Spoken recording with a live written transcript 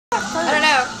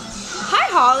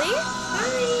Haley.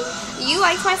 Hi. You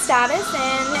liked my status,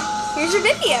 and here's your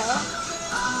video.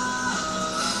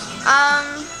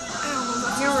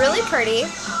 You're really pretty.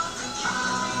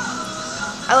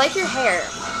 I like your hair.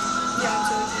 Yeah,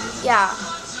 it's really pretty. Yeah.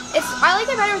 I like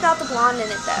it better without the blonde in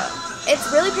it, though. It's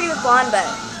really pretty with blonde, but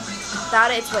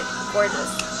without it, it's like gorgeous.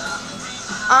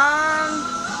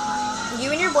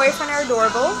 You and your boyfriend are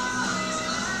adorable.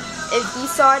 If you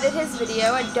saw it in his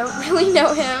video, I don't really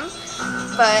know him,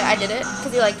 but I did it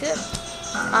because he liked it.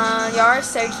 Y'all are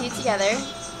so cute together.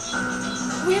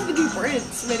 We have to do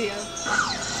Brandon's video.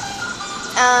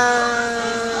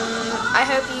 I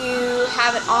hope you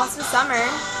have an awesome summer.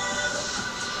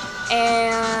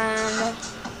 And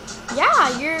yeah,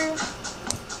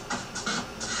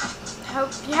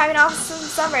 hope you have an awesome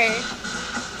summer.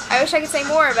 I wish I could say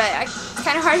more, but it's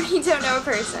kind of hard when you don't know a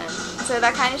person. So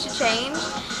that kind of should change.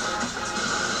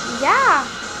 Yeah.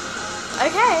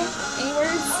 Okay. Any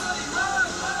words?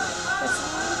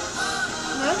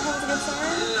 No? Have a good summer.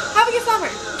 Have a good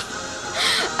summer.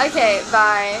 Okay,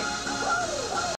 bye.